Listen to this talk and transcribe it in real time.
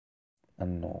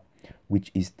Anno,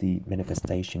 which is the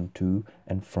manifestation to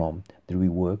and from the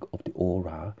rework of the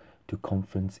aura to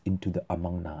conference into the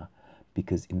Amangna,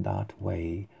 because in that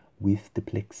way, with the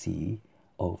plexi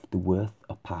of the worth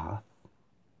of path,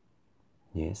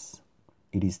 yes,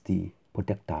 it is the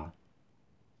protector.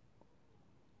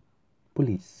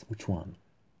 Police, which one?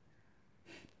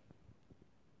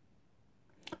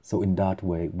 So in that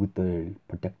way, with the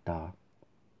protector,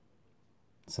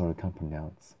 sorry, I can't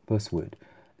pronounce first word.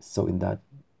 So in that,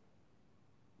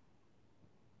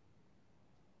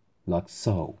 like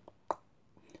so.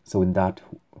 So in that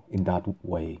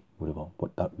way, whatever,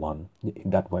 what that one, in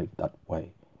that way, that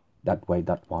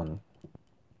one,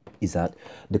 is that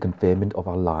the confinement of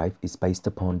our life is based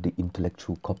upon the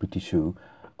intellectual copy tissue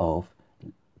of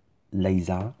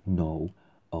laser, no,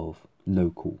 of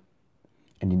local.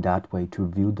 And in that way, to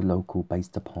review the local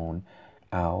based upon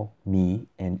our, me,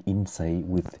 and insight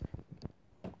with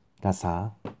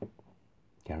Gasa,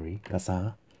 Gary,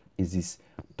 Gasa, is this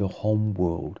the home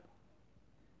world.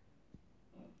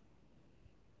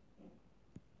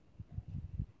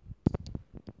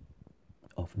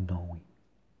 Of knowing,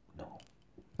 no.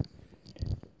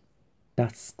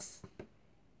 Dusks.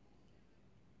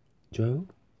 Joe,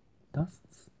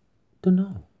 dusks, don't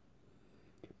know.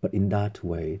 But in that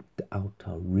way, the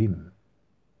outer rim,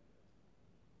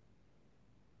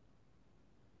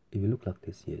 if you look like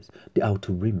this, yes, the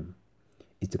outer rim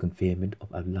is the confinement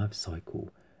of our life cycle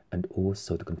and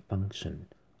also the confunction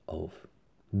of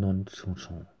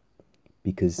non-changement,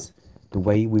 because the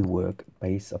way we work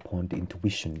based upon the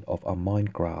intuition of our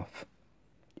mind graph,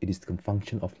 it is the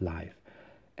confunction of life,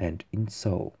 and in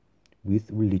so,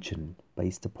 with religion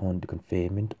based upon the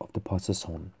confinement of the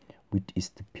possession, which is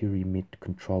the pyramid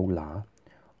controller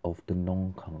of the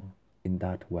non-kang in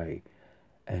that way,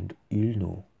 and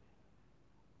ilno,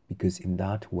 because in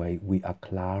that way we are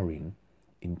clearing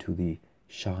into the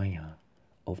Shaya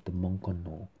of the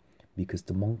Monkono, because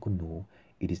the Monkono,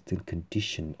 it is the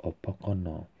condition of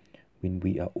Pokono when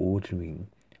we are ordering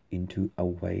into a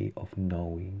way of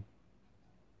knowing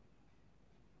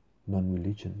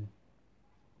non-religion.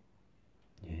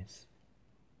 Yes.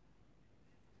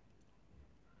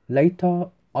 Later,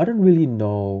 I don't really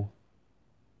know.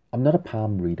 I'm not a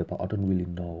palm reader, but I don't really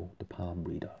know the palm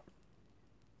reader.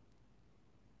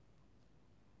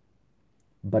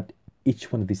 But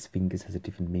each one of these fingers has a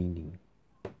different meaning.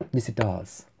 Yes, it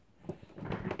does.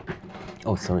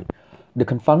 Oh, sorry. The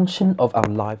confunction of our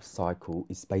life cycle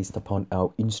is based upon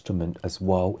our instrument as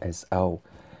well as our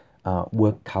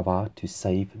work cover to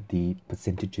save the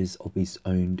percentages of its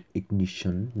own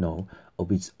ignition, no,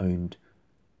 of its own.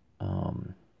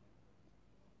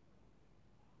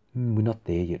 We're not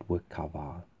there yet, work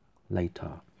cover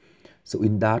later. So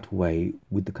in that way,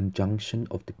 with the conjunction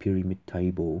of the pyramid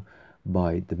table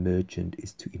by the merchant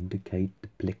is to indicate the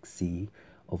plexi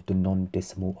of the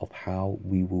non-decimal of how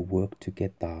we will work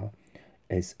together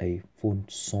as a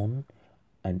function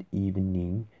and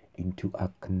evening into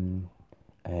akan,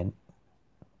 and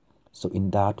so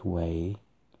in that way,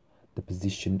 the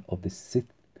position of the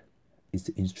sixth is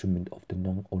the instrument of the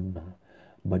non-owner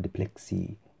by the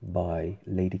plexi by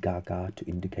Lady Gaga to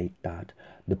indicate that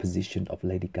the position of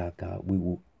Lady Gaga we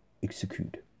will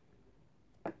execute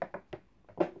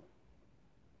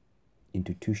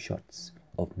into two shots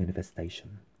of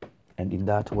manifestation. And in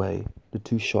that way, the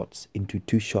two shots into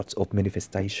two shots of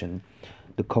manifestation,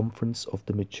 the conference of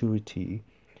the maturity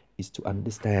is to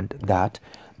understand that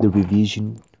the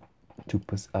revision to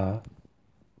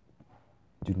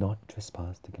do not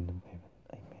trespass the kingdom of heaven.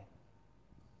 Amen.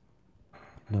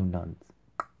 No nuns.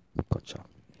 Gotcha.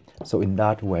 So in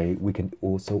that way, we can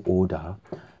also order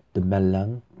the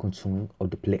melang consung of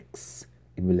the plex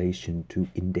in relation to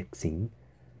indexing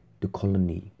the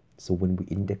colony. So when we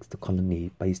index the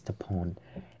colony based upon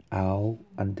our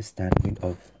understanding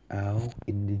of our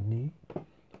indini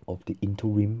of the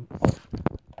interim of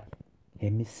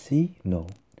hemisphere, no,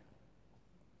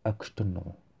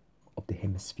 external of the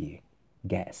hemisphere,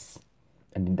 gas.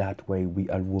 And in that way, we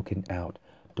are working out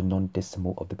the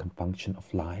non-decimal of the confunction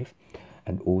of life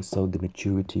and also the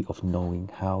maturity of knowing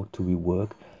how to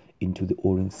rework into the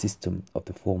ordering system of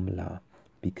the formula,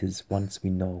 because once we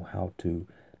know how to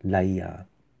layer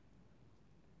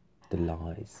the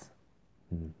lies,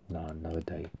 another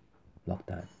day, like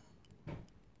that,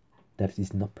 that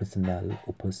is not personal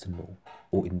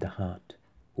or in the heart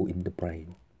or in the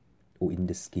brain or in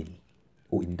the skin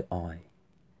or in the eye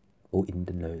or in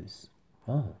the nose.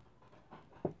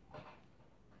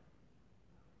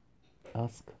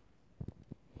 Ask.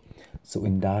 So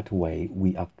in that way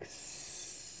we are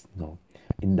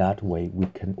in that way we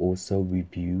can also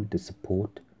review the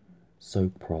support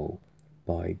so pro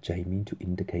by Jamie to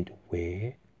indicate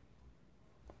where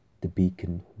the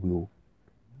beacon will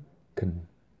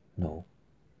no,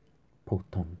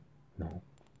 proton, no,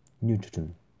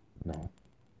 neutron, no.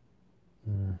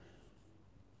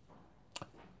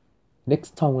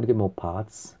 Next time when we get more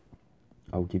parts,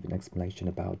 I'll give an explanation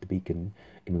about the beacon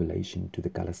in relation to the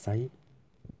galaxy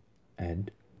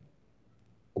and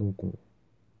Kung Kung.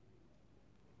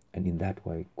 And in that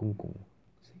way, Kung Kung,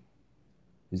 see,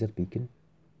 is that beacon?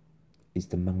 Is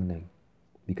the Mangnang.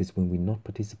 Because when we not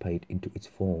participate into its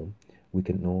form, we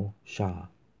can know Shar.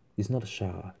 It's not a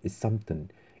Shar, it's something.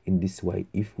 In this way,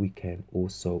 if we can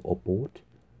also abort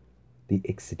the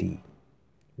XD,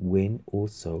 when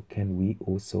also can we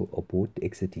also abort the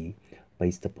XD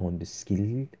based upon the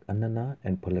skill, anana,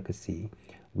 and polygamy,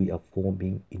 we are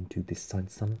forming into the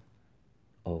sansam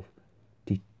of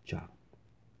Tija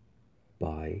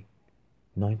by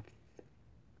 9th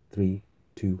 3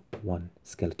 2 1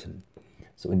 skeleton.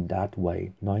 So in that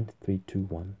way, 9th 3 2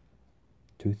 1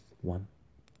 tooth 1.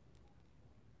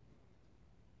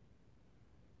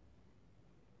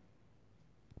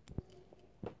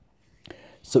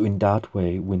 So in that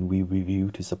way, when we review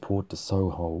to support the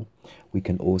soul whole, we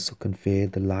can also convey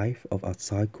the life of our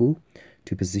cycle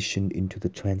to position into the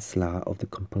transla of the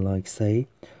complexity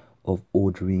of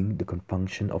ordering the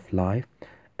confunction of life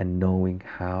and knowing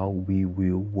how we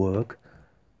will work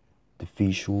the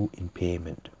visual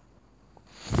impairment.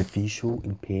 The visual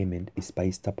impairment is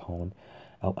based upon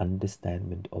our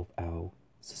understanding of our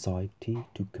society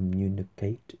to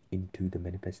communicate into the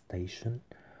manifestation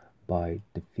by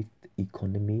the fifth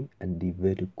economy and the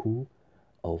vertical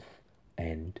of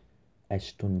and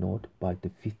astronaut by the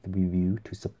fifth review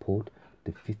to support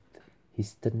the fifth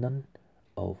histonan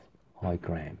of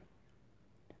highgram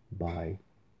by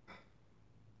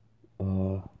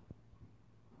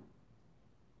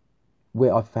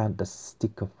where I found the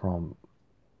sticker from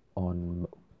on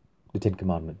the Ten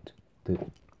Commandment, the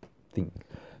thing.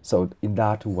 So in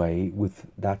that way, with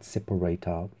that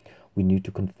separator, we need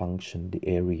to confunction the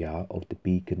area of the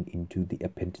beacon into the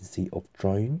appendice of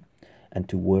drone and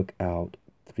to work out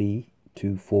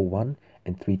 3241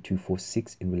 and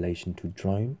 3246 in relation to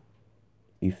drone,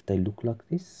 if they look like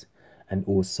this. And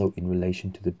also in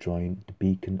relation to the drone, the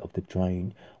beacon of the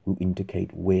drone will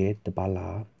indicate where the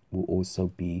bala will also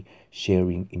be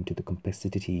sharing into the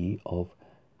complexity of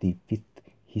the fifth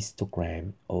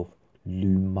histogram of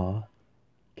Luma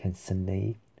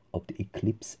Cansane of the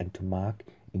eclipse and to mark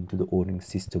into the ordering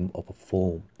system of a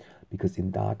form, because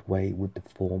in that way with the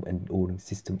form and ordering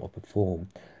system of a form,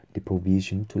 the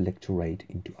provision to lecturate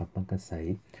into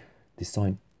Atmakasai, the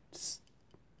science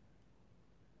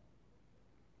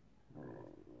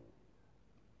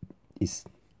is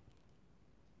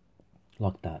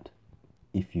like that.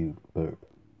 If you burp,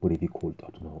 what if you call it, I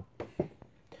don't know,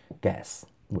 gas,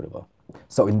 whatever.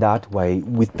 So in that way,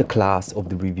 with the class of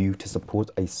the review to support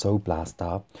a soul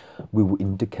blaster, we will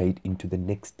indicate into the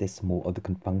next decimal of the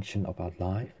confunction of our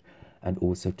life and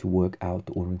also to work out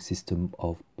the ordering system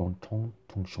of Bonton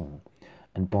Tongshong.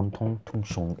 And Bonton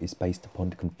Tongshong is based upon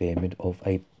the conferment of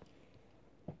a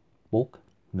bulk?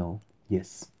 No,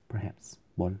 yes, perhaps,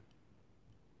 one.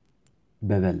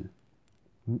 Bevel,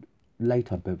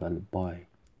 later bevel by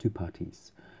two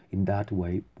parties. In that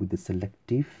way, with the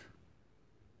selective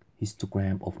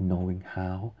histogram of knowing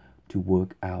how to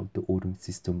work out the ordering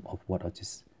system of what I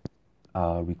just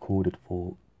recorded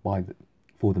for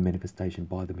the manifestation,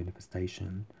 by the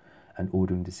manifestation, and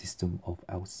ordering the system of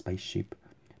our spaceship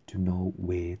to know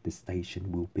where the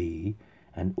station will be,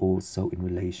 and also in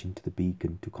relation to the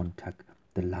beacon to contact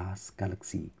the last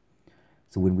galaxy.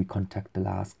 So when we contact the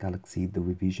last galaxy, the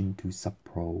revision to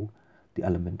subpro, the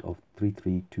element of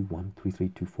 3321,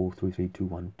 3324,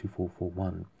 3321,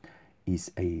 2441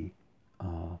 is a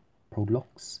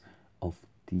prologues of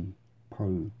the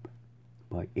probe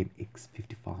by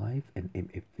MX55 and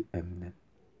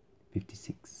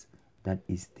MF56. That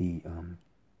is the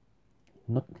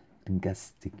not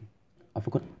linguistic. I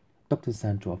forgot, Dr.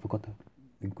 Sandro, I forgot the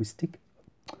linguistic.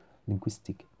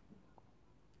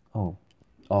 Oh,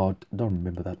 don't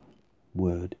remember that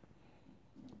word.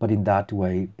 But in that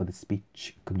way, but the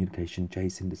speech communication,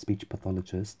 Jason, the speech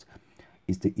pathologist,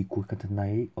 is the equal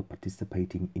container of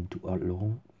participating into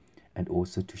along and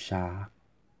also to Shar,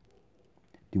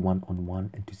 the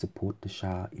one-on-one, and to support the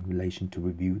Shar in relation to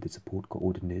review the support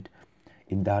coordinate.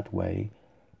 In that way,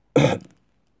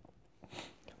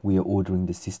 we are ordering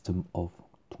the system of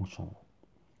Tongshong,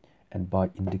 and by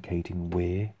indicating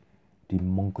where the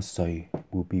Monkosoi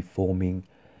will be forming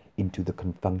into the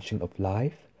confunction of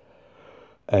life,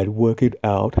 and working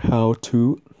out how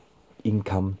to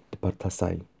income the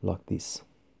Patasai like this.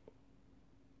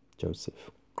 Joseph.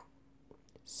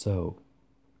 So,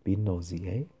 be nosy,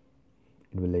 eh?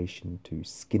 In relation to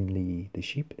Skinley the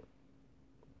sheep,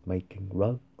 making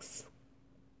rugs.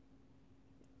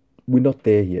 We're not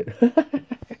there yet.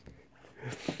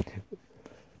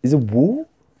 Is it wool?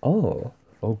 Oh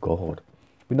God.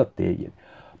 We're not there yet.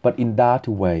 But in that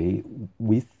way,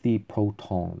 with the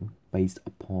proton based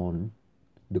upon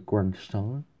the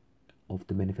grandson of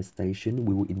the manifestation,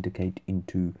 we will indicate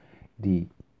into the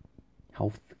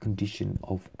health condition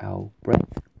of our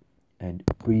breath and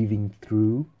breathing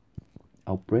through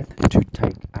our breath to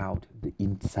take out the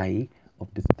inside of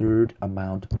the third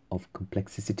amount of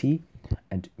complexity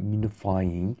and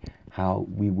unifying how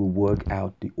we will work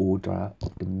out the order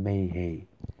of the Mehe.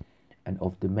 And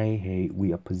of the Mehe,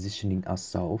 we are positioning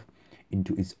ourselves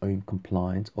into its own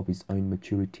compliance of its own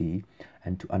maturity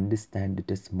and to understand the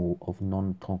decimal of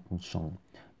non-conscious,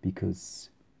 because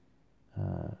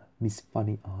Miss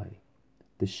Funny Eye,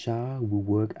 the Shar will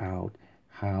work out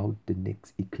how the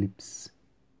next eclipse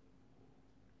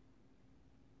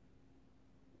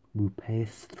will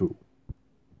pass through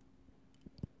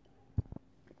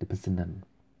the Pasanan.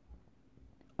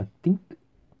 I think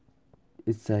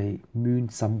it's a moon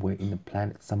somewhere in a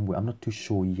planet somewhere. I'm not too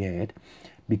sure yet,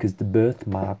 because the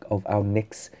birthmark of our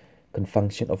next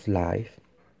confunction of life,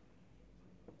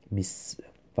 Miss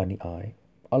Funny Eye,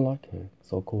 I like her,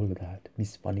 so I'll call her that,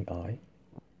 Miss Funny Eye.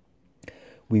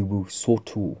 We will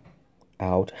sort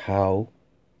out how,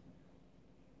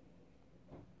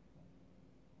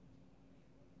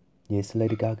 yes,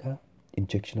 Lady Gaga,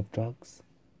 injection of drugs,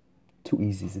 too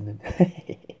easy, isn't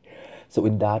it? So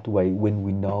in that way, when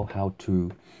we know how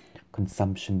to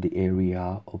consumption the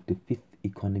area of the fifth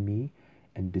economy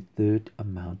and the third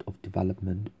amount of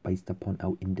development based upon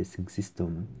our indexing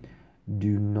system,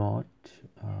 do not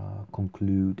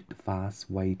conclude the fast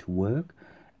way to work,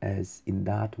 as in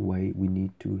that way we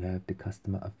need to have the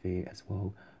customer affair as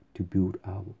well to build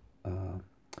our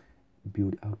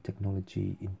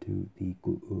technology into the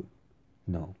good,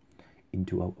 no,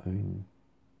 into our own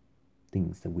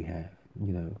things that we have,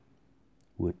 you know,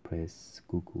 WordPress,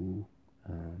 Google,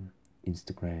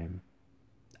 Instagram,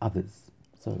 others.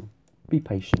 So be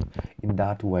patient. In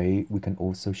that way, we can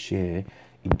also share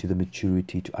into the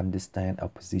maturity to understand our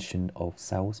position of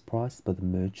sales price by the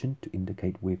merchant to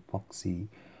indicate where Foxy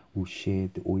will share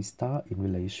the oyster in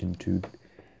relation to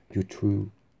your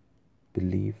true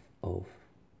belief of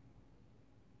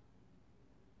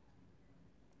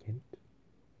Kent.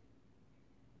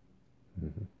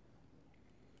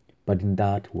 But in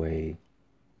that way,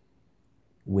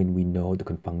 when we know the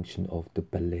confunction of the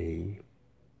ballet,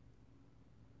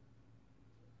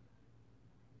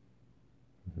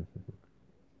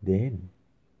 then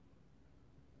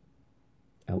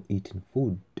our eaten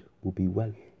food will be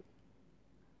wealth.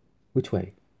 Which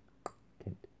way?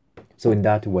 So in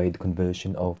that way, the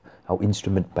conversion of our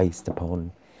instrument based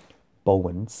upon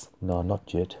Bowen's, no,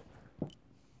 not yet,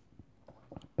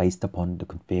 based upon the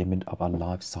confinement of our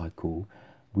life cycle,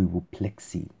 we will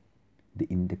plexi the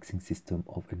indexing system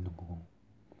of a Nong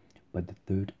by the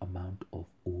third amount of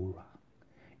aura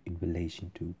in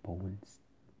relation to Bowen's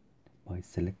by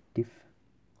selective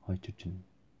hydrogen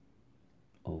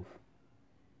of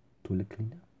toilet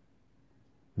cleaner.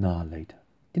 Nah, later.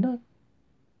 You know,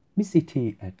 Miss ET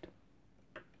at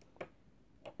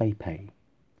Baypay.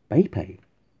 Baypay?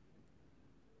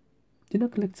 Did I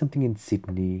collect something in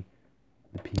Sydney?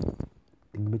 The pink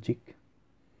thingamajig?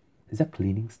 Is that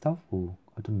cleaning stuff or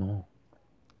I don't know.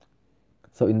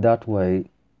 So in that way,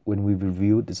 when we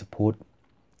review the support,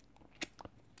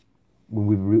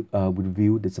 we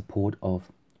review the support of,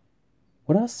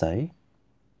 what did I say?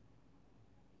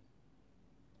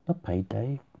 Not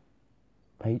payday.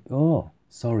 Oh,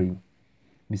 sorry.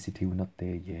 Miss City, we're not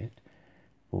there yet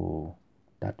for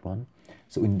that one.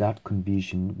 So in that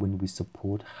condition, when we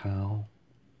support how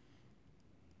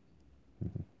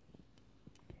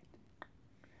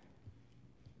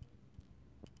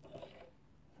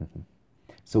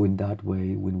so in that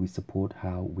way, when we support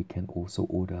how, we can also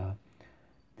order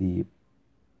the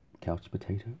couch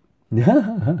potato.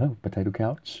 Potato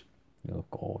couch. Oh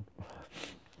God.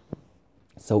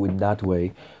 So in that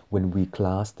way, when we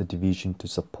class the division to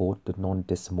support the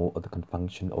non-decimal of the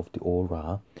confunction of the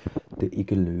aura, the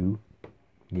igloo,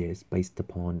 yes, based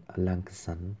upon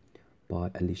Lankasan by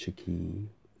Alicia Key,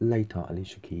 later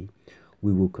Alicia Key,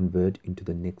 we will convert into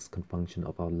the next confunction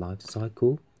of our life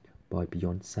cycle by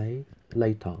Beyonce,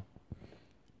 later.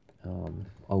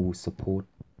 I will support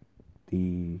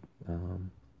the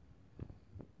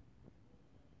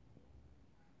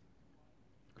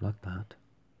like that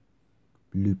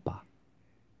loop.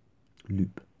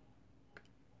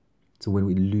 So when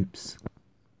it loops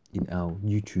in our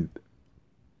YouTube,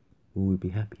 we will be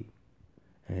happy.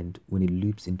 And when it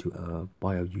loops into our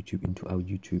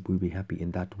YouTube, we'll be happy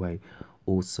in that way.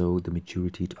 Also, the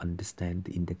maturity to understand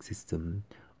the index system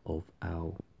of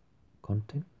our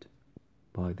content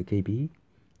by the KB,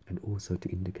 and also to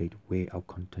indicate where our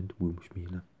content will be.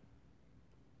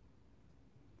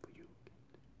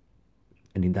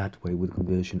 And in that way, with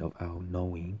conversion of our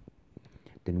knowing,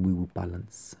 then we will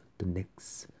balance the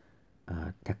next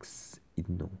text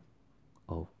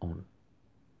of on,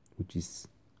 which is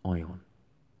ion.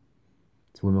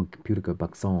 So when my computer goes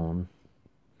back on,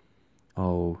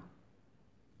 I'll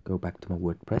go back to my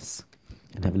WordPress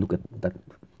and have a look at that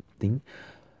thing.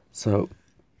 So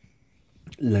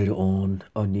later on,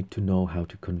 I need to know how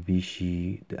to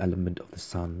convey the element of the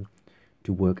sun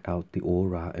to work out the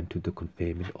aura and to the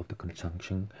confinement of the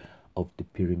conjunction of the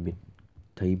pyramid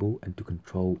table, and to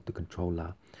control the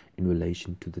controller in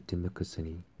relation to the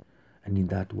democracy. And in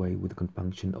that way, with the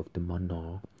conjunction of the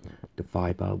mono, the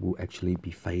fiber will actually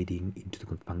be fading into the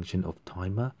conjunction of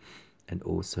timer, and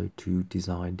also to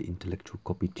design the intellectual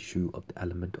copy tissue of the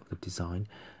element of the design,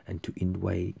 and to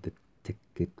inway the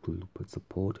technical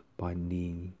support by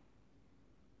knee.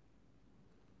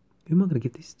 Who am I going to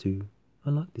get this to? I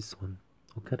like this one.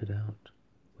 I'll cut it out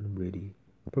when I'm ready.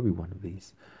 Probably one of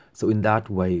these. So in that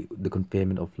way, the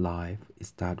confinement of life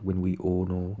is that when we all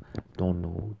don't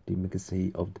know the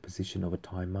efficacy of the position of a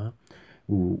timer,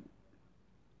 we will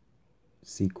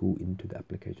sequel into the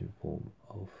application form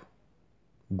of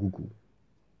Google.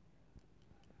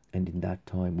 And in that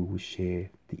time, we will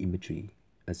share the imagery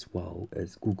as well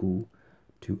as Google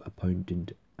to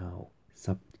appoint our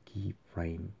sub-key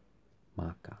frame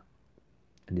marker.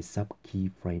 And the sub-key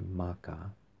frame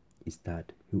marker is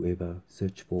that whoever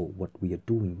search for what we are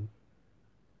doing,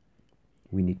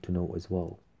 we need to know as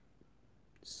well.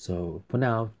 So for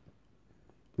now,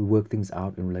 we work things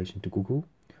out in relation to Google.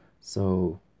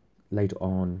 So later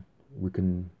on, we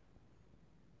can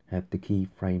have the key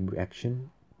frame reaction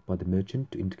by the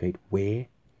merchant to indicate where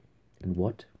and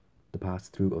what the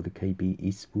pass-through of the KB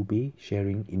is will be,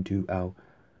 sharing into our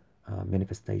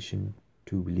manifestation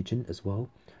to religion as well.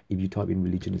 If you type in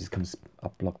religion, it just comes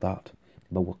up like that.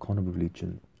 But what kind of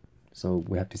religion? So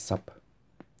we have to sub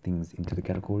things into the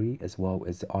category as well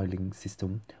as the island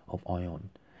system of ion.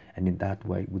 And in that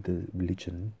way, with the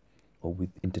religion or with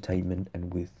entertainment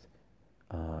and with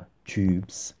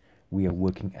tubes, we are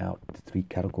working out the three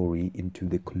category into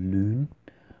the column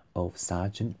of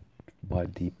sergeant by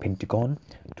the pentagon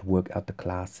to work out the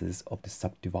classes of the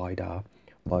subdivider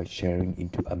by sharing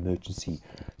into emergency.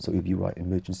 So if you write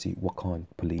emergency, what kind?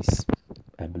 Police,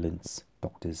 ambulance,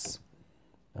 doctors,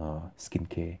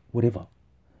 skincare, whatever.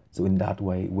 So in that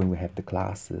way, when we have the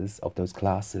classes of those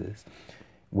classes,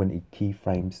 when it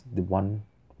keyframes the 1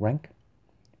 rank,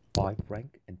 5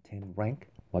 rank, and 10 rank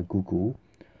by Google,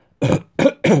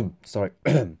 sorry,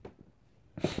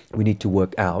 we need to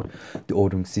work out the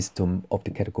ordering system of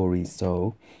the categories.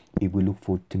 So if we look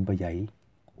for timberlake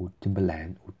or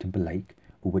timberland or timberlake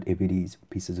or whatever it is,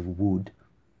 pieces of wood,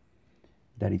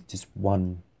 that is just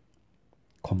one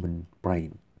common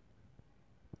brain,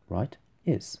 right?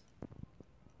 Yes.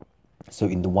 So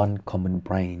in the one common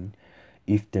brain,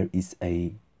 if there is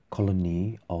a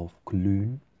colony of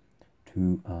Cologne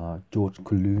to George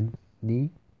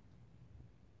Clooney,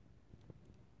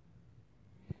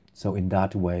 so in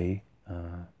that way,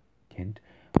 Kent,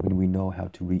 when we know how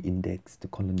to re-index the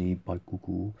colony by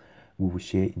Google, we will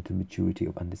share into maturity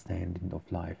of understanding of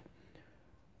life.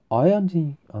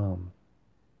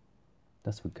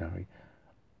 That's for Gary.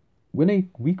 When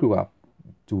we grew up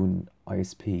doing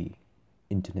ISP,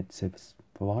 Internet Service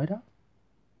Provider,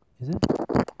 is it?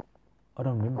 I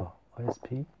don't remember.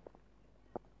 ISP?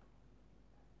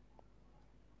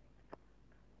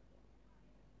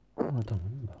 Oh, I don't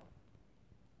remember.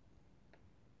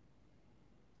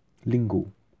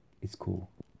 Lingo is called.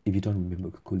 If you don't remember,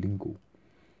 it's called lingo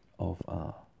of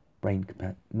brain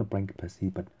capacity, not brain capacity,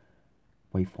 but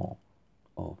waveform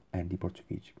of Andy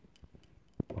Borchevich.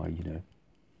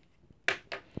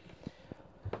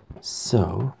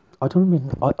 So I don't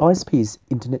remember. ISP is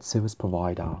Internet Service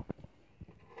Provider.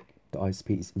 The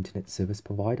ISP is Internet Service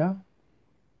Provider.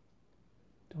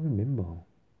 Don't remember.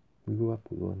 We grew up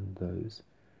with one of those,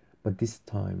 but this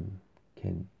time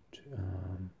can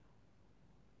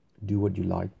do what you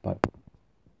like, but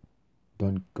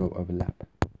don't go overlap,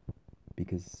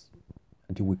 because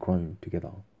until we're growing together,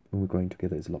 when we're growing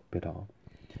together, it's a lot better.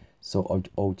 So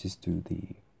I'll just do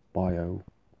the bio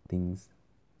things,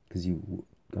 because you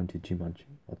going to gym, aren't you?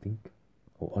 I think,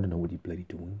 or I don't know what you're bloody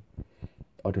doing.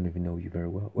 I don't even know you very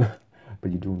well,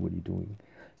 but you're doing what you're doing.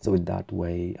 So in that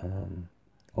way,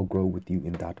 or grow with you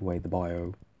in that way, the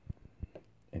bio,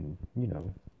 and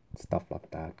stuff like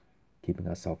that, keeping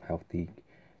ourselves healthy,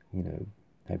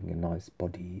 having a nice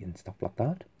body and stuff like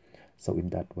that. So in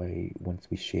that way, once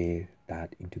we share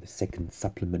that into the second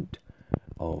supplement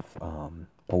of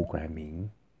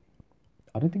programming,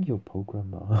 I don't think you're a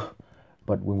programmer,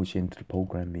 but when we share into the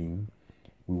programming,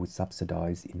 we would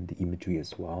subsidize in the imagery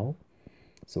as well.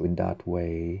 So in that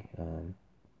way,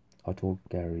 I told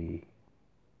Gary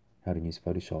how to use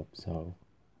Photoshop. So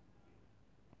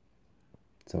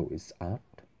it's art.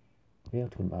 Yeah, I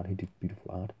told him art. He did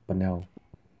beautiful art, but now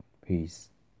he's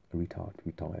a retired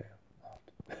art.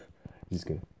 He's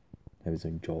gonna have his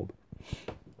own job.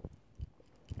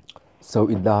 So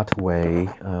in that way,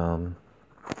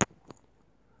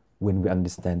 when we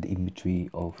understand the imagery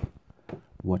of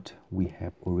what we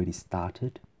have already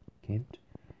started, Kent,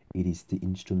 it is the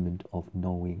instrument of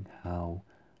knowing how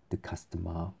the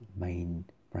customer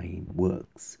mainframe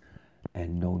works.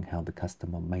 And knowing how the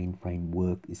customer mainframe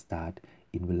work is that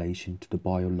in relation to the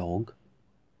biolog,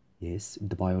 yes,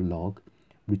 the biolog,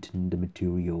 written the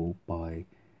material by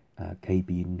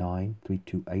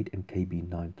KB9328 and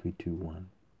KB9321.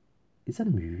 Is that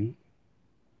a movie?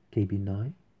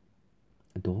 KB9?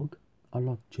 A dog? I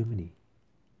like German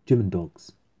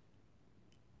dogs.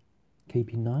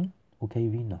 KB9 or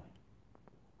KV9?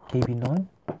 KB9?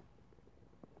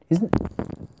 Isn't,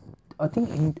 I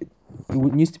think it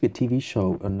used to be a TV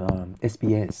show on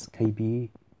SBS, KB9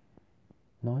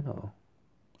 or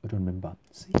I don't remember.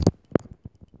 See?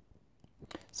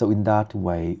 So in that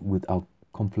way, with our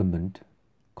complement,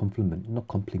 oh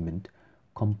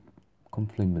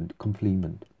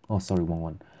sorry, wrong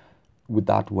one. With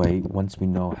that way, once we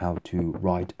know how to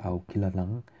write our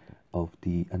kilalang of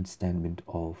the understanding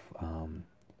of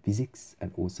physics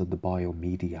and also the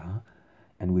biomedia,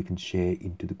 and we can share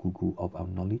into the Google of our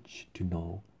knowledge to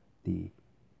know the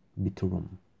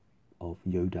Mitaram of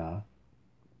Yoda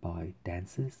by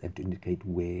dancers and to indicate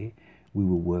where we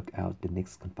will work out the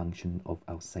next function of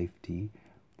our safety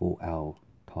for our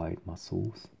tired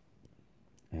muscles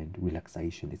and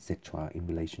relaxation, etc., in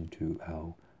relation to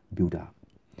our build-up.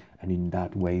 And in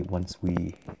that way, once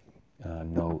we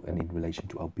know and in relation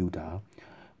to our build-up,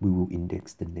 we will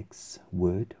index the next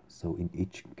word. So in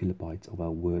each kilobytes of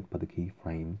our word by the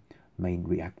keyframe main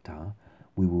reactor,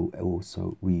 we will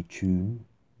also retune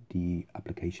the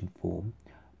application form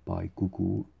by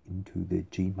Google into the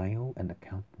Gmail and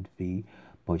accountant fee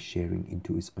by sharing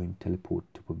into its own teleport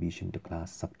to provision the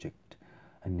class subject.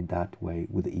 And in that way,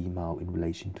 with the email in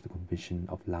relation to the condition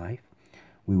of life,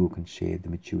 we will can share the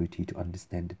maturity to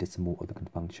understand the decimal of the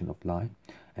function of life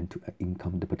and to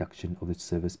income the production of the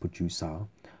service producer,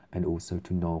 and also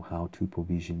to know how to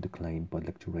provision the claim by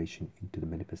lecturation into the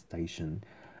manifestation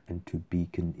and to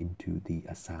beacon into the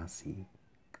asasi.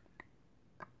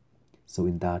 So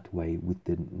in that way, with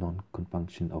the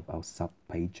non-confunction of our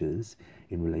sub-pages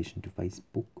in relation to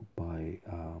Facebook by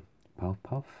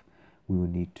Puff, we will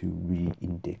need to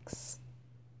re-index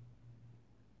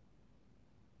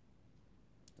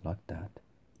like that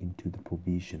into the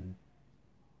provision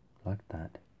like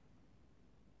that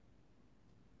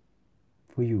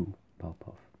for you,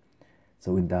 Puff.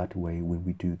 So in that way, when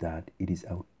we do that, it is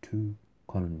our two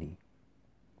colony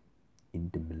in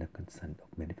the Millikan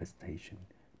of manifestation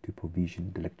to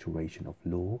provision the lecturation of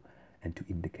law and to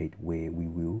indicate where we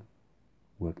will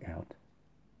work out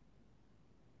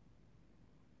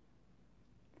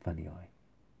Funny Eye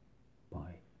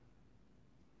by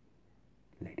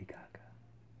Lady Gaga.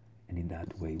 And in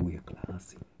that way, we are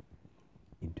classing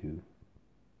into,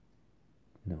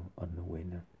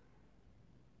 unaware,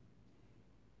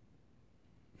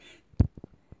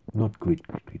 not grid,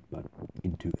 but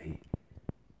into a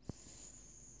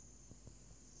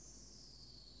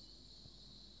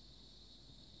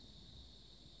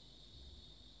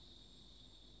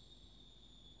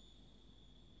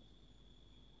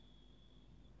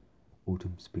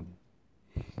autumn spring,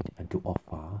 and to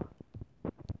offer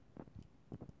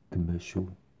commercial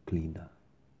cleaner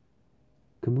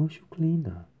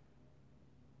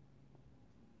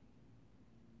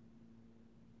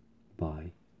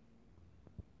by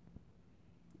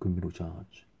criminal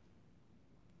charge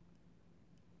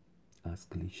as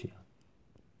Galicia.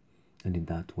 And in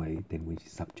that way, then we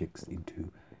subjects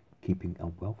into keeping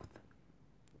our wealth,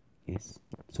 yes,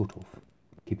 sort of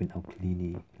keeping our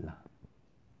cleaning la.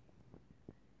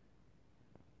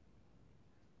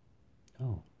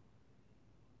 Oh,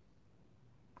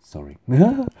 sorry.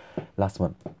 Last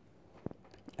one.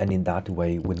 And in that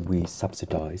way, when we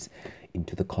subsidize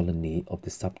into the colony of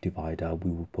the subdivider, we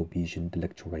will provision the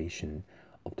lecturation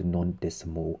of the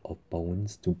non-decimal of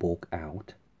bones to bulk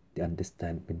out the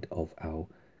understanding of our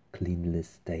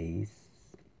cleanless days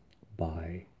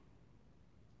by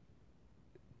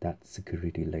that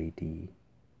security lady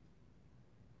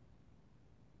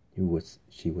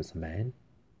she was a man.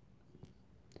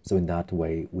 So in that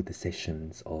way, with the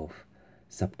sessions of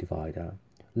subdivider,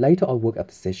 later I work at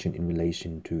the session in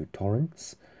relation to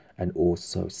torrents, and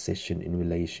also session in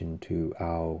relation to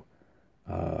our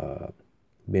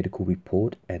medical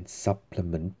report and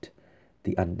supplement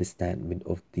the understanding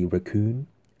of the raccoon,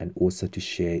 and also to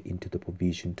share into the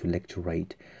provision to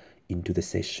lecturate into the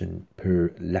session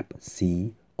per lab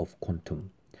C of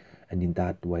quantum. And in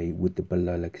that way, with the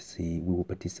biology, we will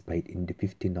participate in the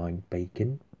 59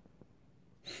 bacon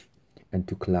and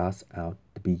to class out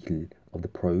the beagle of the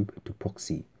probe to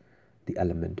proxy the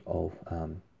element of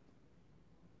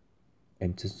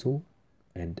ancestral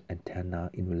and antenna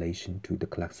in relation to the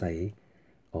class A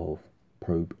of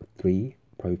probe 3,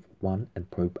 probe 1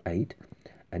 and probe 8,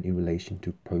 and in relation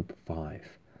to probe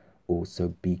 5. Also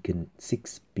beacon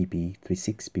 6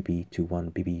 BB36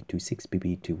 BB21 BB26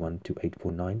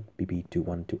 BB212849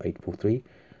 BB212843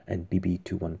 and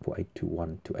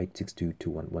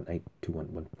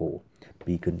BB214821286221182114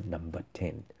 beacon number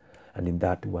 10. And in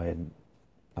that way,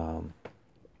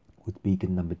 with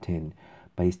beacon number 10,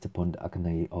 based upon the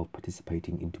agony of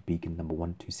participating into beacon number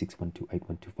 126, 128,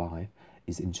 125,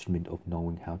 is instrument of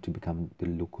knowing how to become the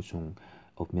location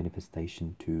of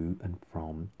manifestation to and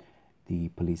from the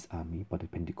police army by the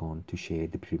Pentagon to share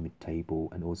the pyramid table,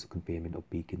 and also confinement of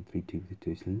beacon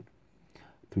 3222,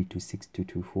 326,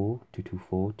 224,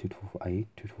 224, 2248,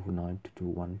 2249,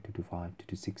 221, 225,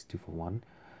 226, 241,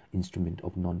 instrument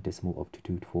of non-decimal of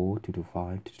 224,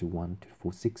 225, 221,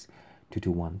 246,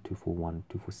 221, 241,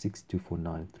 246,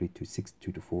 249, 326,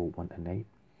 224, 1 and 8,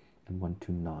 and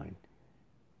 129.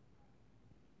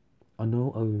 I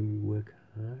know I will work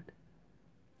hard,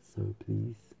 so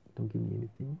please don't give me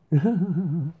anything.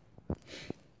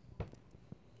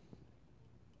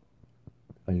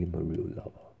 Only my real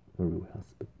lover, my real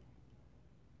husband.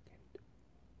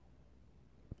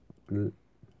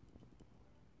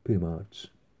 Pretty much.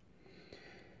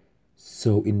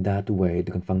 So in that way,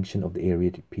 the confunction of the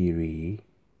area to Piri.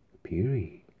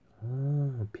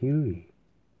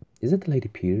 Is it the Lady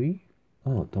Piri?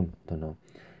 Oh, don't know.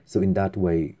 So in that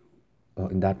way,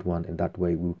 in that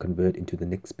way, we will convert into the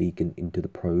next beacon into the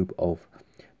probe of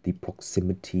the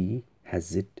proximity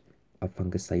hazard of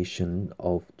fungusation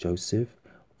of Joseph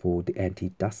for the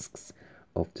anti-dusks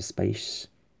of the space,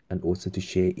 and also to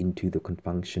share into the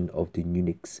confunction of the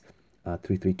Unix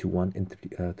 3321 and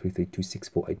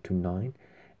 33264829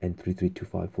 and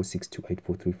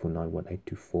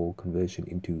 3325462843491824 conversion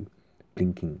into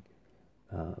blinking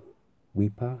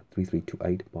Weeper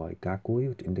 3328 by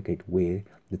Gargoyle to indicate where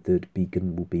the third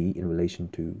beacon will be in relation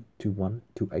to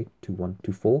 2128,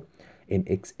 2124,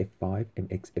 MXF5,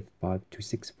 MXF5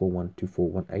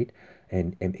 26412418,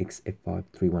 and MXF5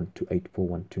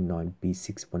 31284129,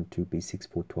 B612,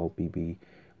 B6412, BB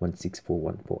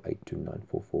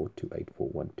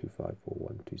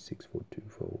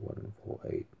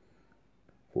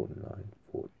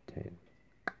 16414829442841254124148494110.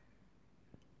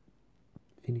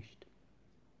 Finished.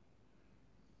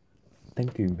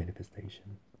 Thank you,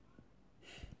 manifestation.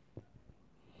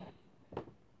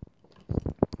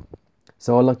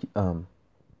 So I like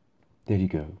there you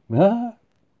go. Yeah.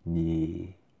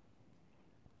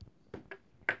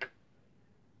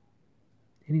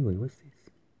 Anyway, what's this?